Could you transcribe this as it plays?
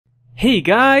Hey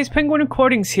guys, Penguin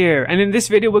Recordings here, and in this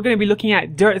video we're going to be looking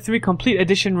at DDR3 Complete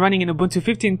Edition running in Ubuntu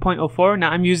 15.04.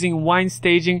 Now I'm using Wine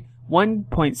Staging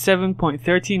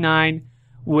 1.7.39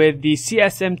 with the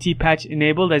CSMT patch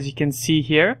enabled, as you can see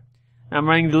here. I'm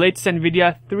running the latest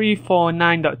Nvidia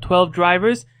 349.12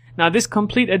 drivers. Now this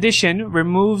Complete Edition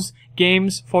removes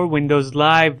games for Windows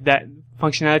Live, that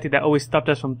functionality that always stopped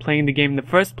us from playing the game in the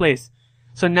first place.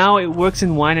 So now it works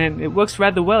in Wine, and it works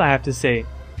rather well, I have to say.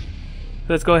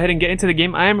 So let's go ahead and get into the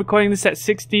game. I am recording this at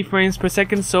 60 frames per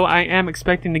second, so I am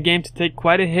expecting the game to take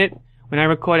quite a hit when I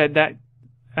record at that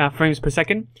frames per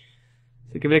second.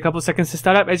 So give it a couple of seconds to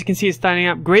start up. As you can see, it's starting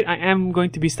up great. I am going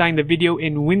to be starting the video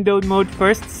in windowed mode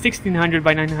first, 1600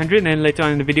 by 900, and then later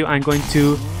on in the video I'm going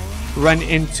to run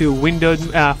into windowed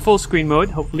full screen mode,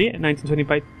 hopefully at 1920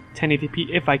 by 1080p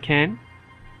if I can.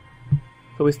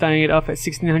 So we're starting it off at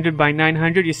 1600 by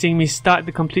 900. You're seeing me start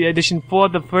the Complete Edition for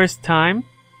the first time.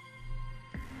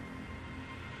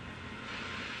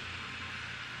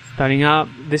 Starting up,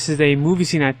 this is a movie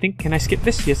scene, I think. Can I skip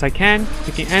this? Yes, I can.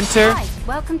 Clicking enter. Hi,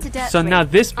 welcome to DDR3. So now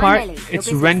this part,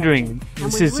 it's rendering.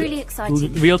 This is really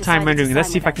real-time rendering. Let's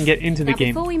see if I can get into the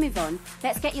game. Before we move on,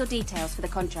 let's get your details for the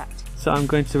contract. So I'm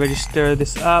going to register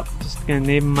this up. Just gonna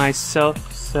name myself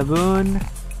Sabun.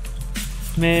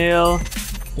 Mail.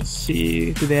 Let's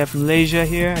see, do they have Malaysia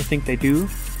here? I think they do.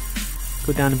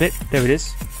 Go down a bit. There it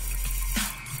is.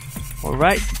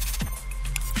 Alright.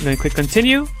 I'm gonna click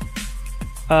continue.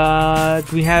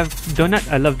 Do we have donut?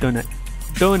 I love donut.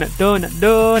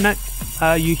 Donut.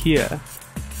 Are you here?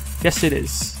 Yes, it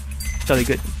is. Totally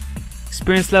good.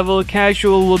 Experience level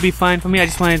casual will be fine for me. I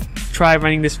just want to try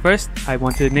running this first. I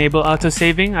want to enable auto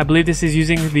saving. I believe this is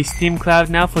using the Steam Cloud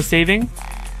now for saving.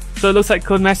 So it looks like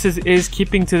Codemasters is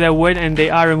keeping to their word, and they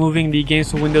are removing the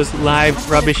Games for Windows Live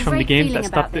rubbish from the game that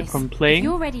stopped it from playing. If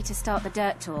you're ready to start the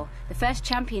Dirt Tour, the first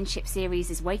championship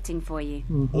series is waiting for you.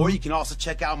 Or you can also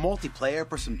check out multiplayer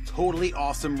for some totally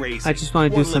awesome racing. I just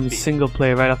want to do some single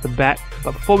player right off the bat.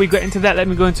 But before we get into that, let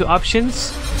me go into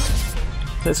options.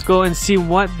 Let's go and see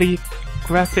what the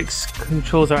graphics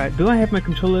controls are. Do I have my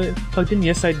controller plugged in?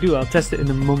 Yes, I do. I'll test it in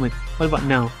a moment. What about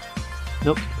now?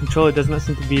 Nope, controller does not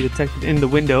seem to be detected in the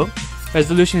window.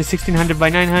 Resolution is 1600 by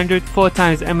 900,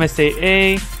 4x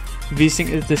MSAA. VSync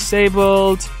is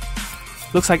disabled.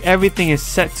 Looks like everything is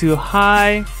set to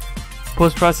high.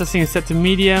 Post-processing is set to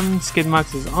medium. Skid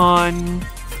marks is on.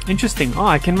 Interesting. Oh,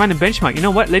 I can run a benchmark. You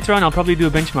know what? Later on I'll probably do a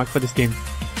benchmark for this game.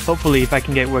 Hopefully, if I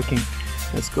can get it working.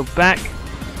 Let's go back.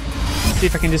 See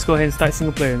if I can just go ahead and start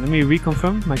single player. Let me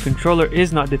reconfirm. My controller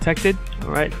is not detected.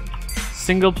 Alright.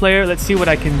 Single player. Let's see what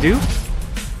I can do.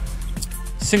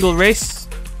 Single race,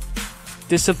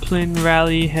 discipline,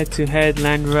 rally, head-to-head,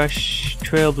 land rush,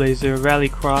 trailblazer, rally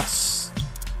cross.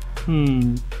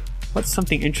 What's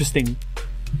something interesting?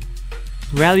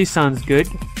 Rally sounds good.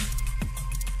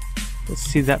 Let's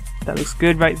see, that looks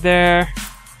good right there.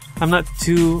 I'm not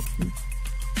too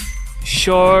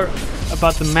sure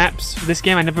about the maps for this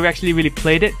game. I never actually really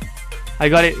played it. I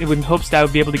got it in hopes that I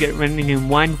would be able to get it running in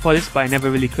Wine before this, but I never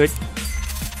really could.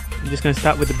 I'm just going to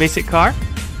start with the basic car.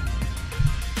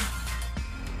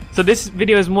 So this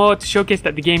video is more to showcase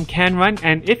that the game can run,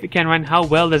 and if it can run, how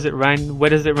well does it run? Where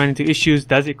does it run into issues?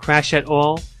 Does it crash at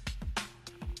all?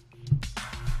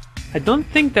 I don't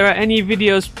think there are any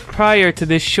videos prior to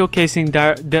this showcasing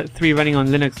DDR3 running on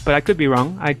Linux, but I could be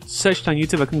wrong. I searched on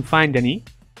YouTube, I couldn't find any.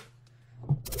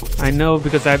 I know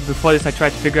because before this I tried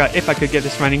to figure out if I could get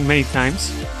this running many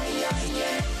times.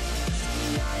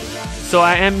 So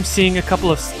I am seeing a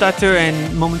couple of stutter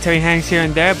and momentary hangs here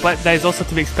and there, but that is also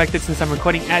to be expected since I'm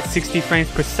recording at 60 frames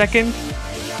per second.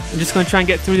 I'm just going to try and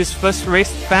get through this first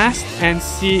race fast and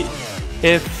see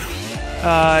if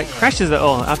it crashes at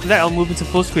all. After that I'll move into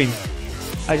full screen.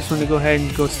 I just want to go ahead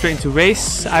and go straight into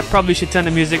race. I probably should turn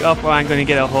the music off, or I'm going to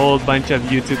get a whole bunch of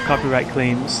YouTube copyright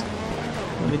claims.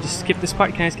 Let me just skip this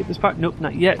part. Can I skip this part? Nope,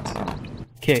 not yet.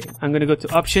 Okay, I'm going to go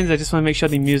to options. I just want to make sure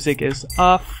the music is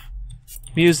off.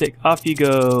 Music, off you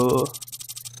go.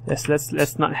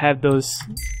 Let's not have those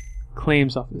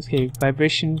claims off. Okay,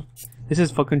 vibration. This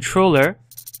is for controller,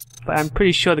 but I'm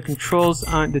pretty sure the controls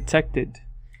aren't detected.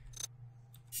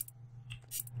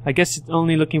 I guess it's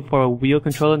only looking for a wheel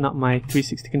controller, not my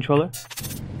 360 controller.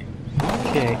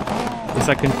 Okay, looks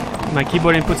like my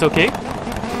keyboard input's okay.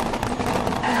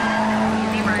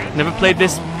 Never played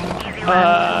this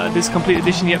Complete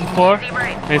Edition yet before,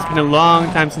 and it's been a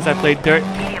long time since I played Dirt,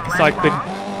 so I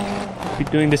could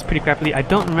be doing this pretty crappily. I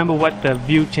don't remember what the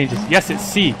view changes. Yes, it's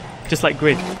C, just like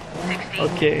Grid.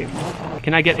 Okay,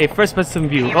 can I get a first person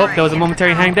view? Oh, there was a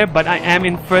momentary hang there, but I am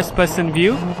in first person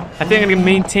view. I think I'm going to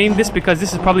maintain this because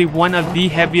this is probably one of the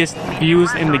heaviest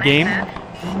views in the game.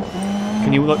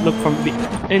 Can you look from the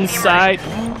inside?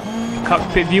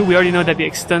 Cockpit view. We already know that the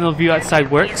external view outside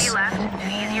works. Easy left to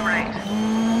easy right.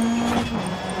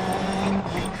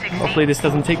 60. Hopefully this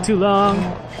doesn't take too long.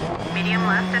 Medium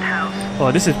left at house.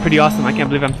 Oh, this is pretty awesome. I can't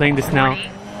believe I'm playing this now 40.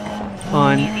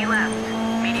 on Easy left.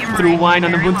 Medium through right. Wine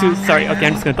on Very Ubuntu. long, Sorry, very okay,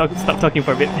 I'm left. just gonna stop talking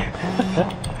for a bit. I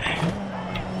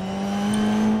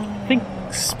think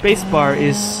spacebar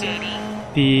is 80.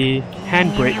 the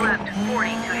handbrake. Easy left 40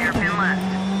 to hairpin left.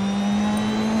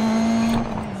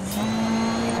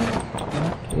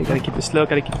 Okay, gotta keep it slow,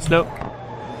 gotta keep it slow.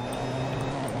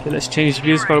 Okay, let's change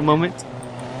views for a moment.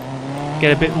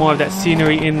 Get a bit more of that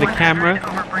scenery in the 100 camera.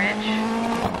 over bridge.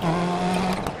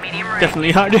 Medium right.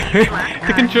 Definitely harder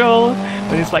to control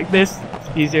when it's like this.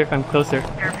 It's easier if I'm closer.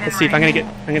 Let's see if I'm gonna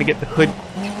get the hood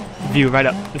view right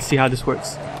up. Let's see how this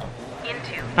works.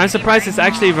 Into. I'm surprised it's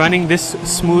actually running this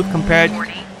smooth compared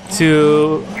 40.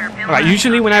 to... Alright,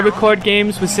 usually when I record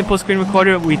games with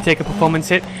SimpleScreenRecorder, we take a performance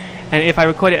hit. And if I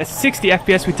record it at 60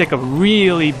 FPS, we take a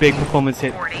really big performance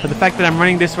hit. But the fact that I'm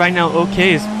running this right now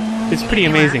okay is pretty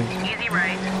amazing. Easy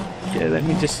right. Okay, let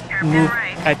me just move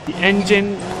at the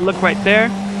engine. Look right there.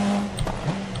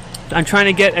 I'm trying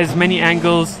to get as many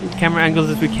angles, camera angles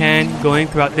as we can going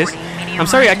throughout this. I'm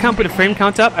sorry I can't put a frame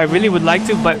count up. I really would like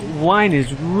to, but Wine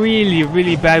is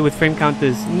really bad with frame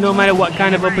counters. No matter what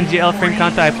kind of OpenGL frame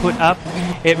counter I put up,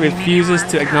 it refuses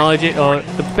to acknowledge it. Or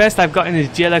the best I've gotten is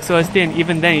GLXOSD, and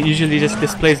even then it usually just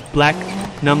displays black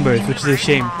numbers, which is a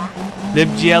shame.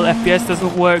 LibGL FPS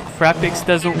doesn't work, Prefix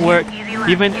doesn't work,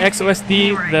 even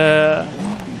XOSD,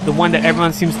 the one that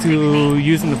everyone seems to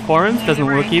use in the forums, doesn't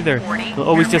work either. It'll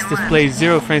always just display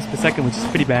 0 frames per second, which is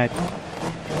pretty bad.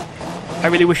 I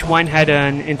really wish Wine had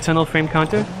an internal frame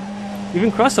counter.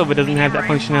 Even Crossover doesn't have that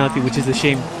functionality, which is a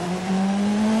shame.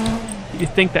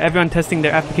 You'd think that everyone testing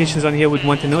their applications on here would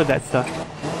want to know that stuff.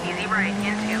 Easy right.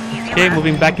 Into. Easy Okay, left.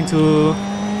 moving back into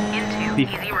Into. the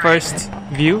Easy right. first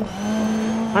view.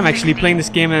 I'm actually playing this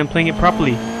game and I'm playing it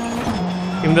properly.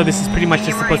 Even though this is pretty much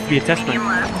just supposed to be a test Medium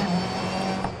run. left.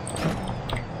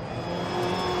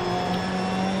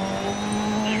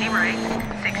 Easy right.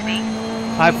 60.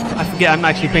 I forget I'm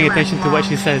actually paying attention to what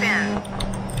she says.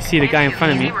 I see the guy in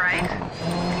front of me. Easy right.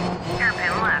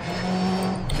 Hairpin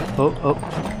left. Oh.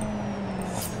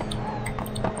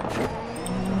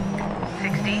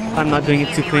 60. I'm not doing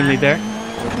it too cleanly there.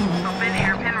 Open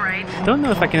hairpin right. Don't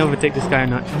know if I can overtake this guy or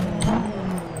not.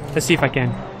 Let's see if I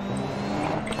can.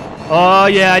 Oh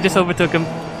yeah, I just overtook him.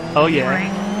 Oh yeah. Right.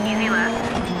 Easy left.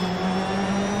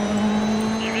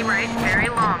 Easy right. Very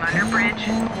long under bridge.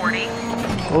 40.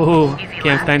 Oh, okay,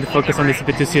 I'm starting to focus on this a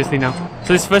bit too seriously now.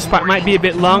 So this first part might be a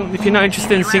bit long. If you're not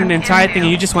interested in seeing the entire thing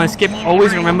and you just want to skip,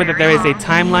 always remember that there is a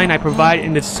timeline I provide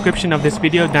in the description of this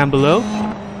video down below.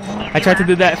 I try to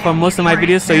do that for most of my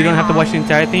videos so you don't have to watch the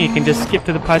entire thing. You can just skip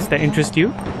to the parts that interest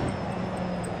you.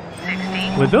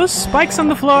 60. Were those spikes on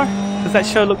the floor? Does that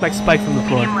sure look like spikes on the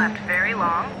floor? Medium left. Very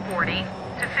long. 40.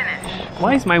 To finish.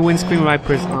 Why is my windscreen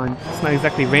wipers on? It's not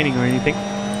exactly raining or anything.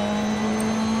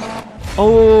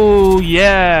 Oh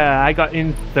yeah, I got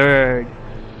in third.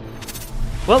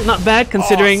 Well, not bad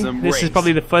considering Awesome this is race.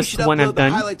 probably the You first should one upload I've the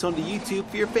done. highlights onto YouTube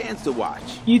for your fans to watch.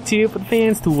 YouTube for the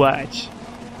fans to watch.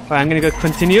 Alright, I'm gonna go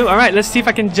continue. Alright, let's see if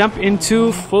I can jump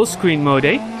into full screen mode,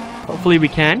 eh? Hopefully we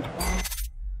can.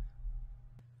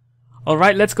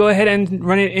 Alright, let's go ahead and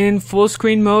run it in full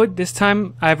screen mode. This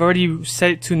time I've already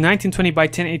set it to 1920 by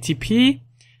 1080p.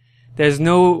 There's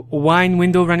no Wine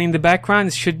window running in the background.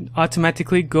 It should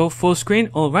automatically go full screen.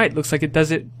 Alright, looks like it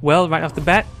does it well right off the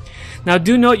bat. Now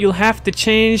do note you'll have to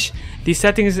change the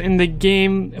settings in the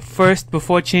game first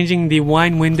before changing the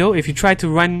Wine window. If you try to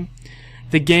run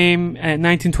the game at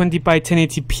 1920 by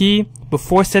 1080p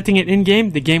before setting it in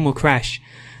game, the game will crash.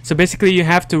 So basically you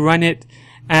have to run it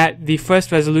at the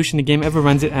first resolution the game ever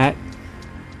runs it at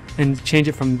and change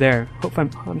it from there. Hope I'm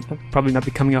probably not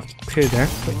be coming off clear there.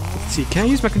 But let's see. Can I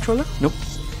use my controller? Nope.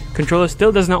 Controller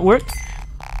still does not work.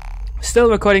 Still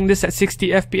recording this at 60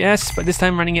 FPS, but this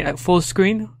time running it at full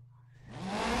screen.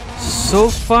 So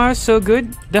far, so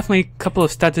good. Definitely a couple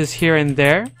of stutters here and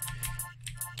there.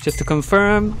 Just to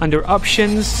confirm, under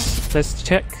options, let's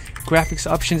check. Graphics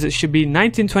options, it should be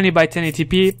 1920 by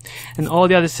 1080p, and all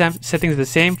the other settings are the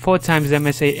same. 4 times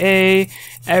MSAA.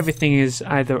 Everything is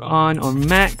either on or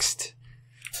maxed.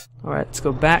 Alright, let's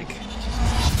go back.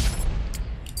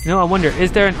 You know, I wonder,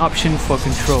 is there an option for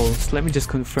controls? Let me just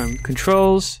confirm.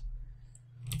 Controls,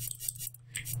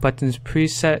 buttons,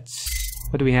 presets.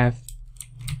 What do we have?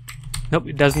 Nope,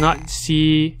 it does not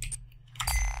see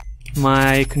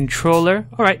my controller.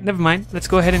 Alright, never mind. Let's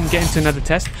go ahead and get into another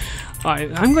test.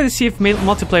 Alright, I'm going to see if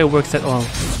multiplayer works at all.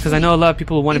 because I know a lot of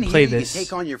people want to play You can this.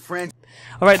 take on your friends.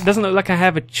 Alright, doesn't look like I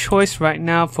have a choice right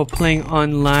now for playing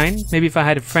online. Maybe if I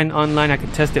had a friend online I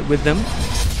could test it with them.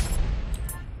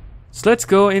 So let's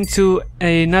go into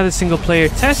another single player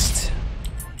test.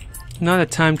 Not a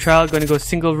time trial, going to go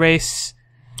single race.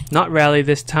 Not rally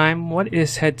this time. What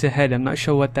is head to head? I'm not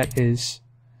sure what that is.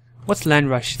 What's land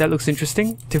rush? That looks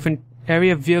interesting. Different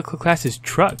area vehicle classes.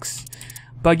 Trucks.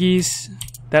 Buggies.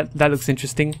 That looks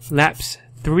interesting. Laps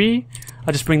 3.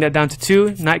 I'll just bring that down to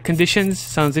 2. Night conditions.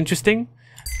 Sounds interesting.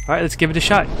 Alright, let's give it a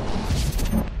shot.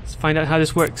 Let's find out how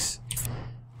this works.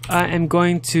 I am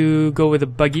going to go with a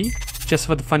buggy, just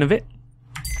for the fun of it.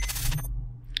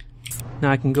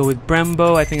 Now I can go with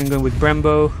Brembo. I think I'm going with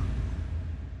Brembo.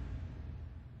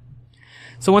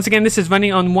 So once again, this is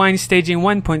running on Wine staging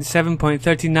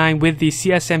 1.7.39 with the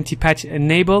CSMT patch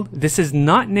enabled. This is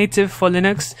not native for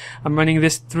Linux. I'm running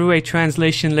this through a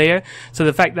translation layer. So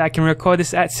the fact that I can record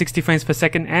this at 60 frames per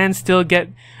second and still get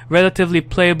relatively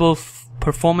playable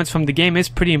performance from the game is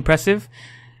pretty impressive.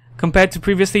 Compared to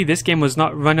previously, this game was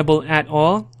not runnable at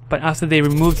all. But after they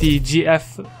removed the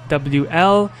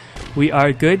GFWL, we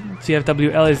are good.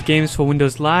 GFWL is Games for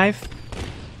Windows Live.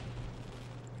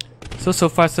 So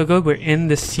far so good. We're in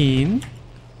the scene.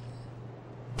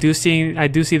 I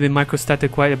do see the micro stutter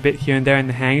quite a bit here and there in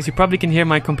the hangs. You probably can hear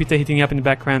my computer heating up in the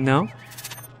background now.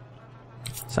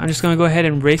 So I'm just going to go ahead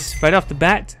and race right off the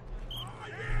bat.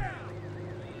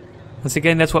 Once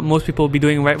again, that's what most people will be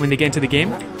doing right when they get into the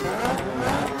game.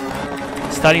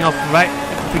 Starting off right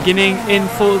at the beginning in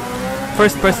full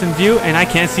first person view, and I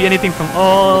can't see anything from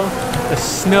all the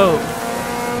snow.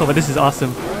 Oh, but this is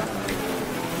awesome.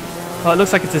 Oh, it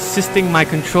looks like it's assisting my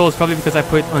controls, probably because I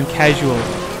put it on casual.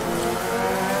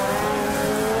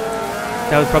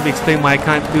 That would probably explain why I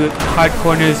can't do hard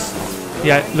corners.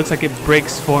 Yeah, it looks like it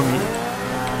breaks for me.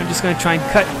 I'm just going to try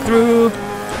and cut through.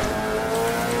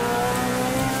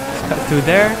 Let's cut through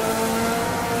there.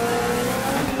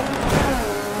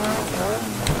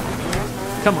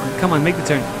 Come on, make the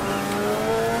turn.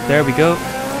 There we go.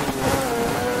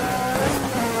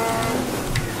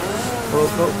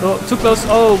 Go, too close.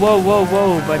 Oh,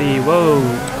 whoa, buddy, whoa.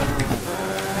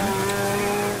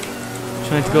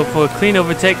 Trying to go for a clean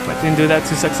overtake, but didn't do that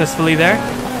too successfully there.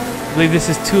 I believe this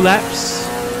is 2 laps.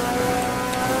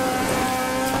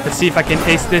 Let's see if I can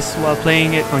ace this while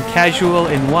playing it on casual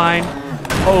in wine.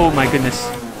 Oh my goodness,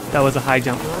 that was a high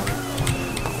jump.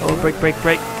 Oh, brake.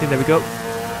 Okay, there we go.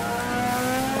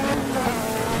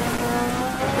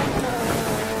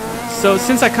 So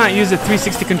since I can't use a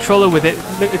 360 controller with it,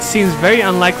 it seems very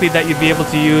unlikely that you'd be able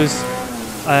to use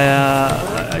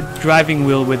a driving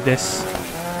wheel with this.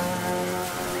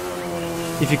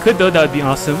 If you could though, that would be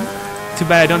awesome. Too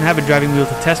bad I don't have a driving wheel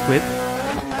to test with.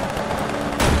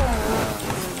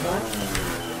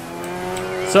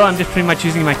 So I'm just pretty much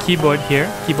using my keyboard here,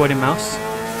 keyboard and mouse.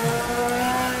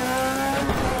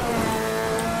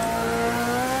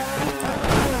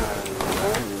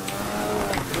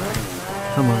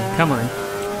 Come on.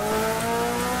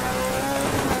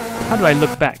 How do I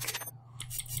look back?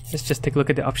 Let's just take a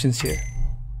look at the options here.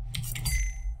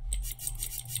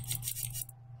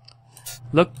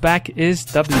 Look back is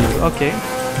W. Okay.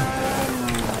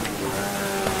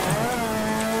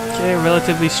 Okay,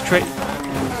 relatively straight.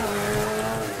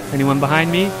 Anyone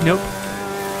behind me? Nope.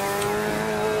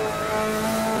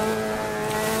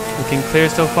 Looking clear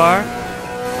so far.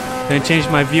 Gonna change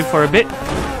my view for a bit.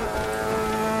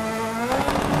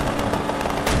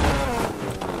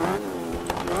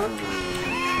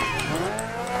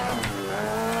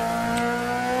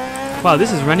 Wow,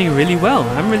 this is running really well.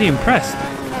 I'm really impressed.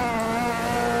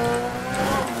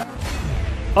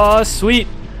 Oh, sweet.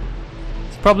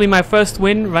 It's probably my first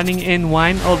win running in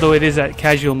Wine, although it is at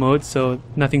casual mode, so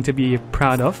nothing to be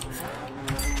proud of.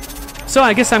 So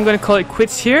I guess I'm going to call it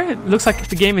quits here. It looks like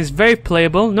the game is very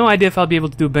playable. No idea if I'll be able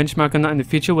to do benchmark or not in the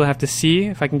future. We'll have to see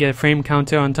if I can get a frame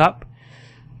counter on top.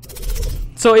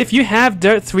 So if you have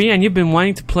Dirt 3 and you've been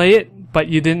wanting to play it, but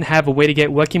you didn't have a way to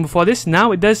get working before this,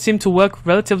 now it does seem to work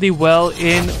relatively well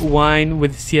in Wine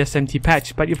with CSMT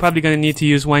patch, but you're probably going to need to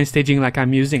use Wine staging like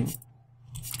I'm using.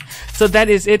 So that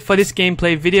is it for this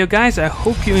gameplay video, guys. I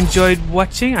hope you enjoyed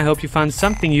watching. I hope you found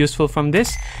something useful from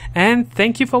this, and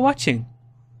thank you for watching.